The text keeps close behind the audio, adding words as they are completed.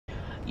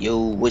Yo,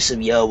 what's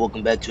up, y'all?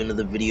 Welcome back to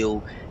another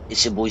video.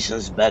 It's your boy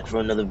Sons back for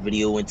another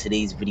video. In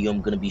today's video,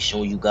 I'm gonna be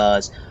showing you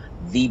guys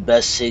the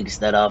best SIGs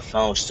that I've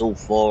found so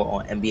far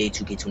on NBA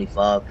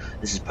 2K25.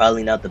 This is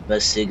probably not the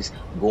best SIGs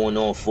going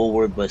on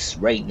forward, but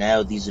right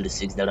now these are the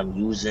SIGs that I'm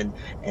using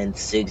and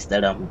SIGs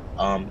that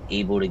I'm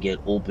able to get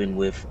open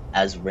with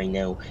as of right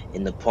now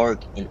in the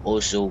park and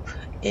also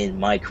in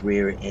my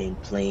career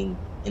and playing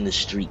in the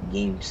street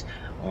games.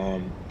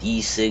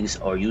 These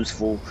SIGs are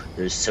useful.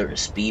 There's certain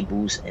speed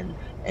boosts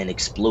and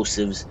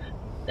explosives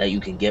that you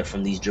can get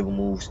from these dribble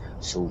moves.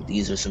 So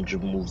these are some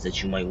dribble moves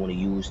that you might want to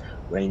use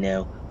right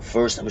now.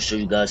 First, I'm gonna show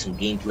you guys some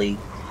gameplay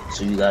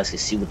so you guys can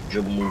see what the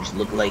dribble moves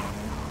look like.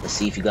 Let's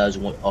see if you guys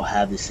want or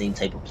have the same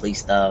type of play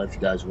style. If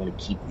you guys want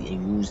to keep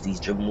and use these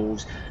dribble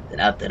moves,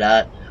 then after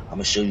that, I'm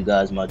gonna show you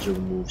guys my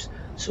dribble moves.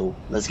 So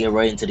let's get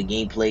right into the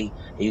gameplay.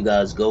 Here you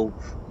guys go.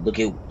 Look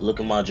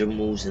at my dribble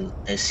moves and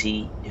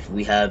see if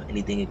we have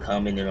anything in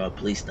common in our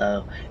play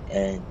style.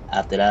 And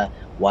after that,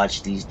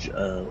 watch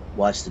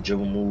the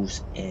dribble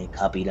moves and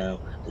copy down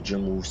the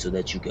dribble moves so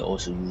that you can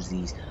also use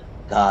these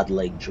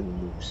godlike dribble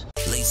moves.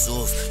 Lace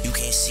off, you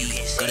can't see.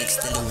 Got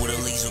extended with a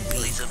laser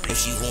beam. If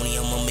she horny,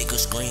 I'ma make her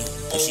scream.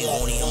 If she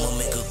horny, I'ma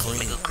make her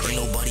cream. Ain't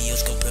nobody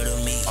else compared to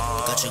me.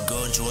 Got your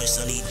girl enjoying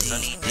sunny D.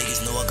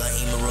 Niggas know I got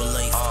aim in real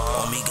life.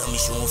 On me got me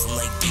showing from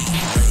like D.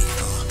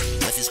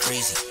 Life is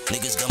crazy.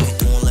 Niggas got me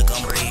doing like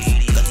I'm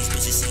Brady. Got these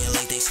bitches singing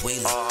like they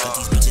Sway. Got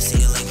these bitches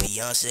singing like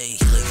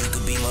Beyonce. Like you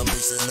could be my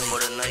bitch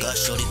tonight. Got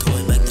shorty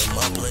coming back to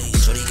my place.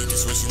 Shorty get the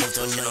switching up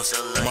the lights.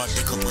 My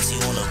dick up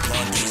pussy on a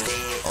blondie.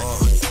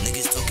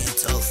 Niggas talking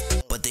tough,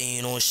 but they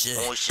ain't on shit.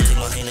 Take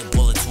my hand and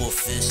pull it to a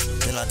fist.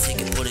 Then I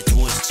take it, put it to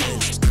his chin.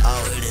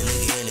 I'll hit a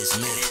nigga in his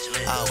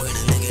mid. I'll hit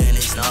a nigga in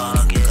his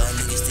knob. Got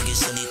niggas thinking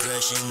Sunday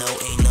thrashing. No,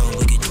 ain't nothing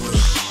we can do to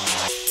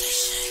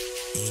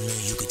ain't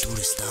nothing you can do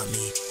to stop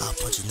me. I'll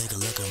punch a nigga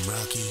like I'm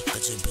Rocky.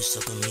 Got your bitch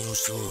sucking me on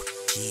sword.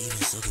 She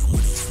even sucking when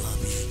it's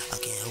floppy. I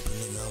can't help a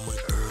nigga, I'm with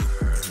through.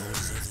 And all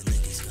these other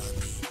niggas got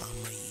me. I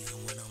might even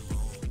when I'm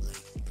wrong.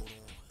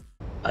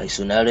 Alright,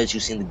 so now that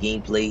you've seen the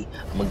gameplay,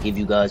 I'm gonna give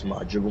you guys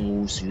my dribble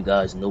moves so you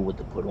guys know what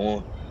to put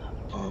on.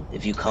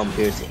 If you come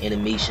here to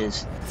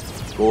animations,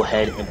 go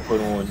ahead and put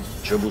on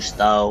dribble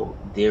style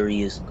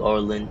Darius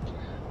Garland,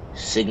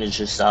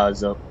 signature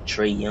size up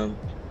Trae Young,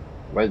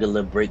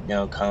 regular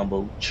breakdown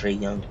combo Trae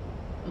Young,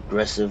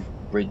 aggressive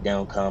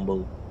breakdown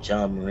combo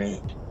John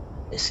Morant,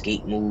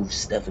 escape moves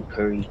Stephen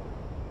Curry,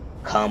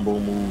 combo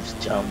moves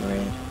John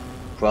Morant,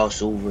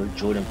 crossover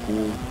Jordan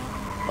Poole,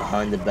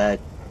 behind the back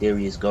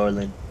Darius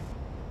Garland,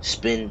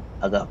 spin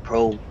I got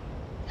pro,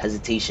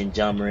 hesitation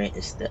John Morant,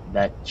 and step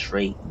back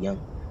Trae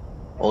Young.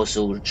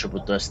 Also the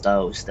triple threat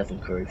style is Stephen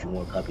Curry if you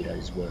want to copy that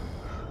as well.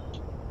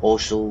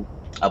 Also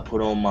I put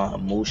on my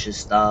motion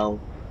style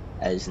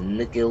as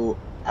Nickel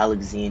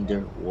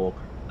Alexander Walker.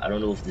 I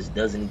don't know if this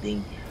does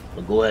anything,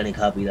 but go ahead and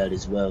copy that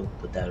as well.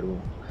 Put that on.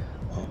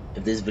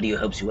 If this video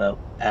helps you out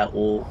at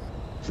all,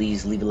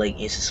 please leave a like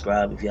and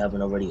subscribe if you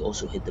haven't already.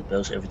 Also hit the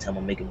bell so every time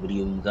I make a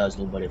video you guys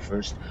know about it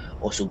first.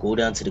 Also go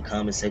down to the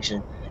comment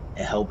section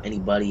and help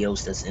anybody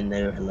else that's in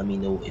there and let me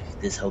know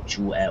if this helped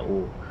you at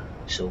all.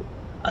 So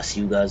I'll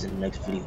see you guys in the next video.